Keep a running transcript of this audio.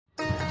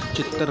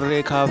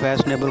Chitrarekha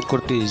Fashionable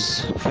Kurtis,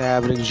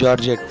 fabric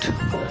Georgette,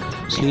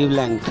 sleeve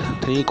length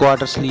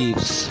 3/4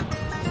 sleeves,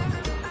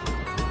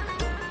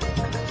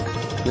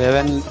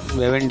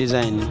 woven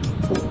design,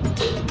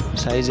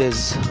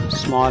 sizes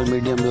small,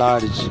 medium,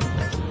 large,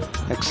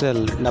 XL,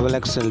 double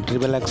XL,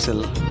 triple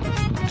XL.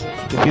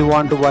 If you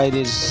want to buy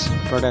this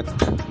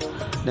product,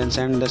 then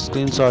send the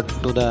screenshot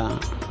to the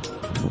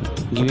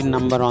given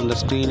number on the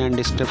screen and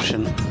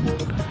description.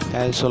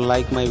 Also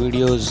like my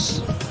videos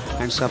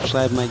and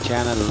subscribe my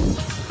channel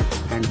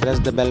and press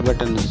the bell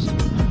buttons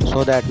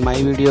so that my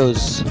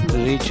videos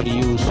reach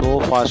you so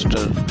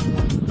faster.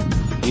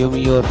 Give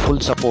me your full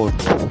support.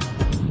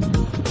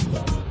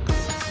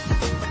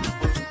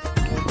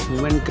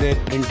 Women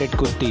crepe printed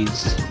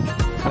kurtis,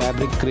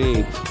 fabric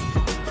crepe,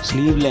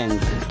 sleeve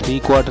length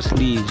 3/4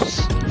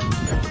 sleeves,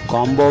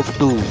 combo of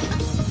 2,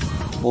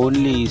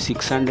 only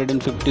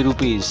 650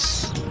 rupees.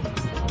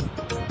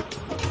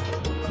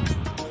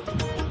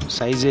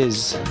 Sizes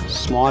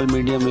small,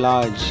 medium,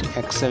 large,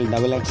 XL,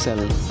 double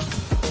XL.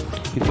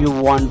 If you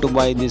want to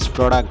buy these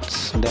products,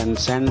 then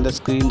send the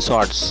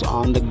screenshots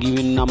on the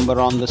given number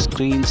on the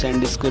screens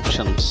and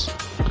descriptions.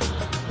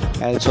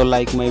 Also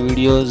like my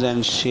videos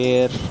and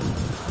share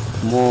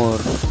more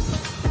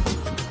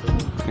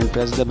and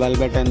press the bell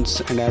buttons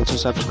and also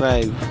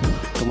subscribe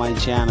to my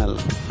channel.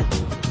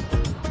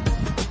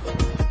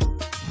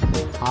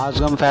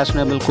 Aagam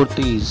Fashionable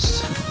Kurtis,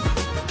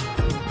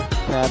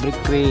 fabric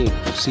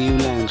crepe, sleeve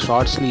length,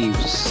 short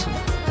sleeves,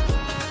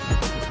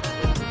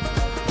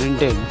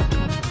 printed,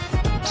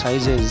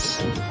 sizes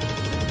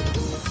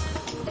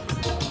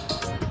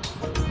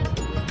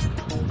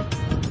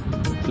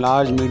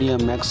large,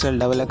 medium, XL,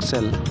 double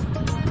XL.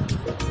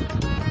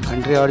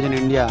 Country origin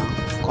India,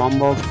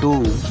 combo of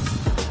 2.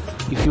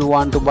 If you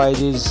want to buy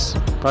these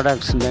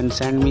products, then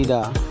send me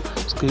the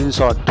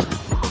screenshot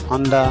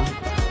on the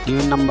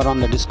given number on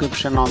the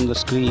description on the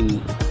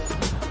screen.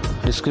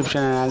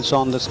 Description and also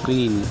on the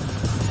screen.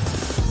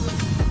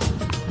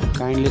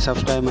 Kindly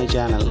subscribe my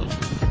channel.